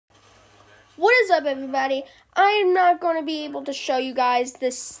What is up, everybody? I am not going to be able to show you guys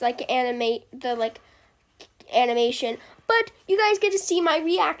this animation, but you guys get to see my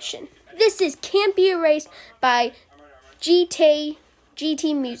reaction. This is Can't Be Erased by GT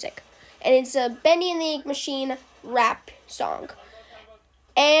Music, and it's a Bendy and the Ink Machine rap song.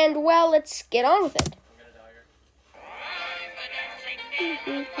 And well, let's get on with it.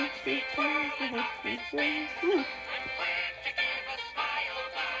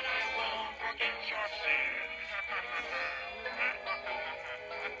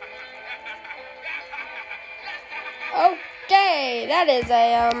 Okay, that is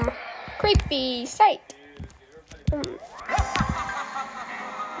a creepy sight.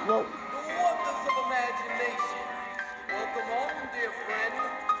 Whoa.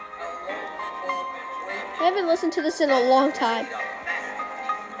 I haven't listened to this in a long time.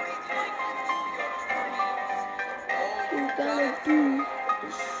 You gotta do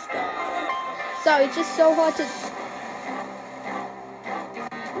stuff. Sorry, it's just so hard to.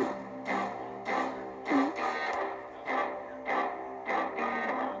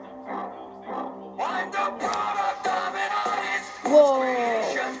 Whoa.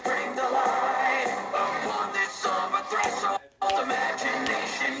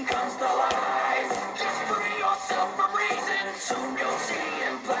 Imagination comes to life. Just free yourself from reason. Soon you'll see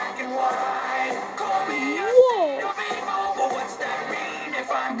in black and white. Call me a saint of evil, but what's that mean if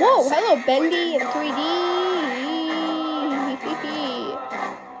I'm Whoa, hello, Bendy in 3D.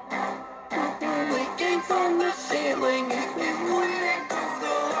 Leaking from the ceiling, it is bleeding through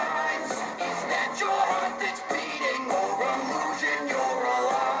the lines. Is that your heart that's beating, or illusion you're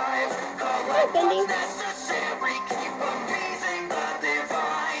alive? Collect what's necessary, keep appeasing the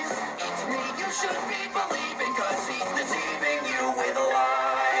divines. It's me you should be believing, cause he's deceiving you with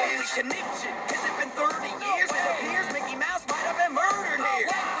lies. Connection, has it been 30 years? It appears Mickey Mouse might have been murdered here.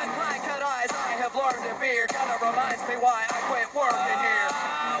 With blind cut eyes, I have learned to fear. Kinda reminds me why I quit working here.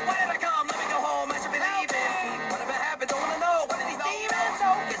 Why did I come? Let me go home, I should be leaving. Whatever happened, don't wanna know. What did he demons?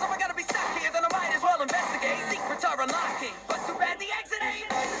 So, guess if I gotta be stuck here, then I might as well investigate. Secrets are unlocking, but too bad the exit ain't.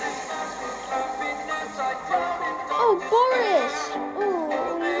 Oh, Boris!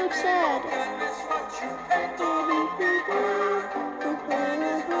 Oh, he looks sad.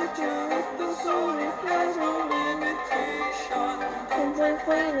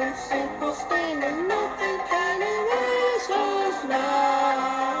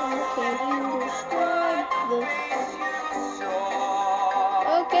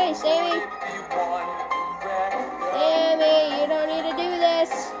 Okay, Sammy. Sammy, you don't need to do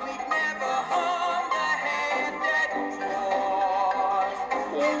this.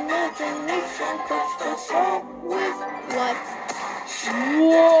 Imagination cuts us all with life.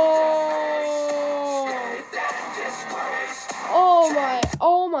 Whoa!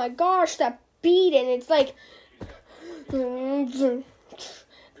 Oh my gosh, that beat, and it's like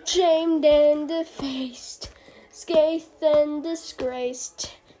shamed and defaced, scathed and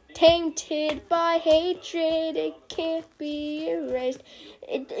disgraced, tainted by hatred, it can't be erased.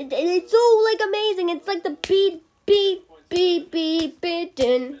 It's so like amazing. It's like the beat,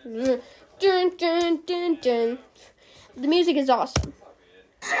 dun, dun, dun, dun, dun. The music is awesome.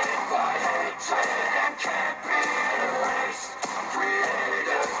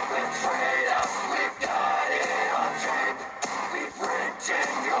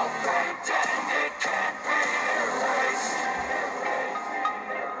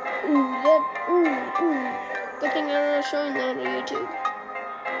 Good thing I'm not showing that on YouTube.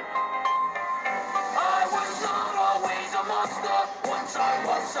 I was not always a monster. Once I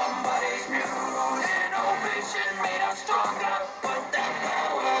was somebody's muse. Innovation made us stronger, but that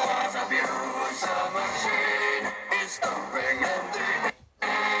power was abused. The machine is thumping and the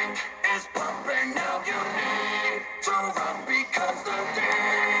ink is pumping. Now you need to run because the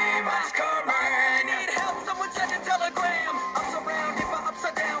demon's coming. Need help? Someone send a telegram. I'm surrounded by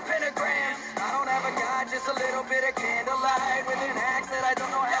upside down pentagrams. I don't have a guide, just a little bit of candlelight with an axe that I don't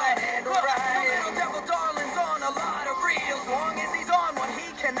know how to handle right. The little devil darling's on a lot of reels. Long as he's on one,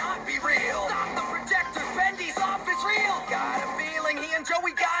 he cannot be real. Stop the projectors, Bendy's off his reel. Got a feeling he and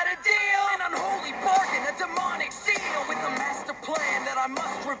Joey got a deal. An unholy bargain, a demonic seal with a master plan that I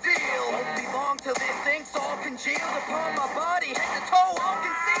must reveal. Won't be long till this ink's all congealed upon my body, head to toe all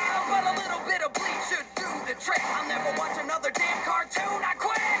concealed. But a little bit of bleach should do the trick. I'll never watch another damn cartoon, I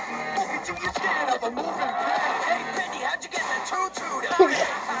quit. Look at you instead of a moving pet. Hey Bendy, how'd you get the tutu to fit?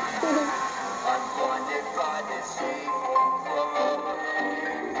 I'm blinded by this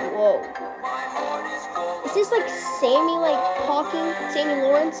Whoa. Is this like Sammy talking, Sammy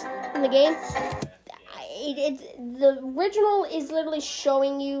Lawrence in the game? The original is literally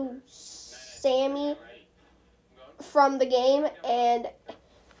showing you Sammy from the game, and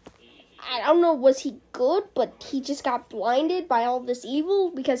I don't know, was he good, but he just got blinded by all this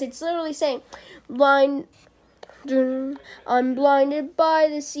evil, because it's literally saying, I'm blinded by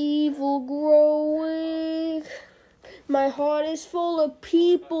this evil growing. My heart is full of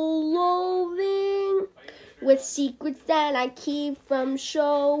people loathing, with secrets that I keep from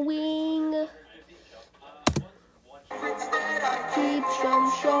showing.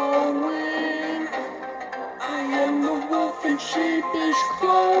 I am the wolf in sheepish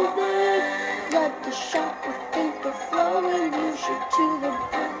clothing. Let the shopper think of flowing. You should to the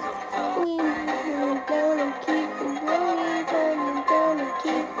going down and keep from growing. Coming down and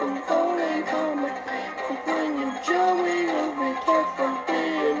keep from falling. Coming and bring you joy. You'll be careful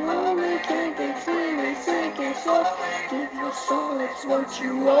being lonely. Can't get dreamy, sinking so. Give your soul, it's what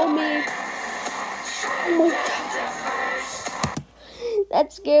you owe me. Oh my God.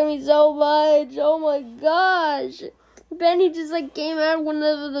 That scared me so much. Oh my gosh. Bendy just like came out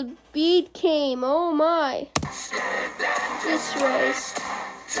whenever the beat came. Oh my. This race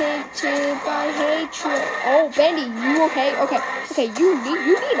tainted by hatred. Oh, Bendy, you okay? Okay, you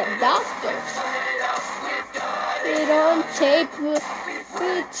need a doctor. It on tape,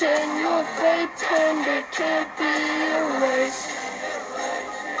 written your fate, and it can't be erased.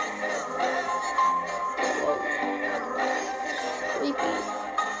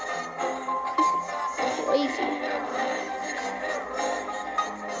 Crazy.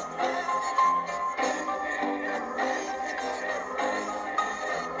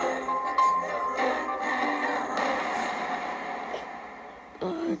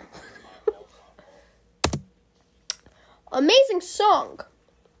 Amazing song.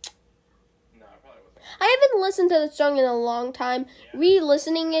 I haven't listened to the song in a long time.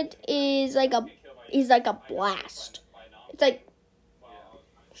 Re-listening it is like a blast. It's like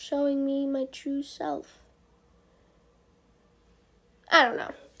showing me my true self. I don't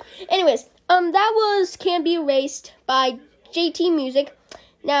know. Anyways, that was Can't Be Erased by JT Music.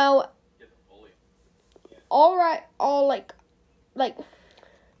 Now, I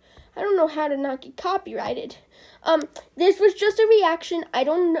don't know how to not get copyrighted. This was just a reaction. I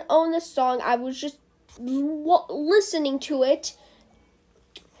don't own this song. I was just listening to it.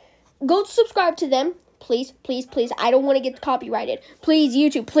 Go subscribe to them. Please, please, please. I don't want to get copyrighted. Please,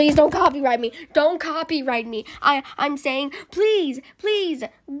 YouTube, please don't copyright me. Don't copyright me. I'm saying, please, please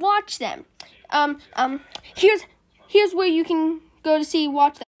watch them. Here's where you can go to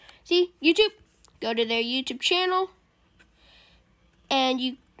watch them. See, YouTube, go to their YouTube channel. And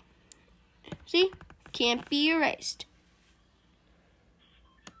you see, Can't Be Erased.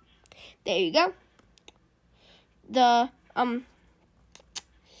 There you go.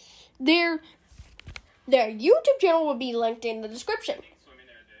 Their YouTube channel will be linked in the description.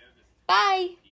 Bye.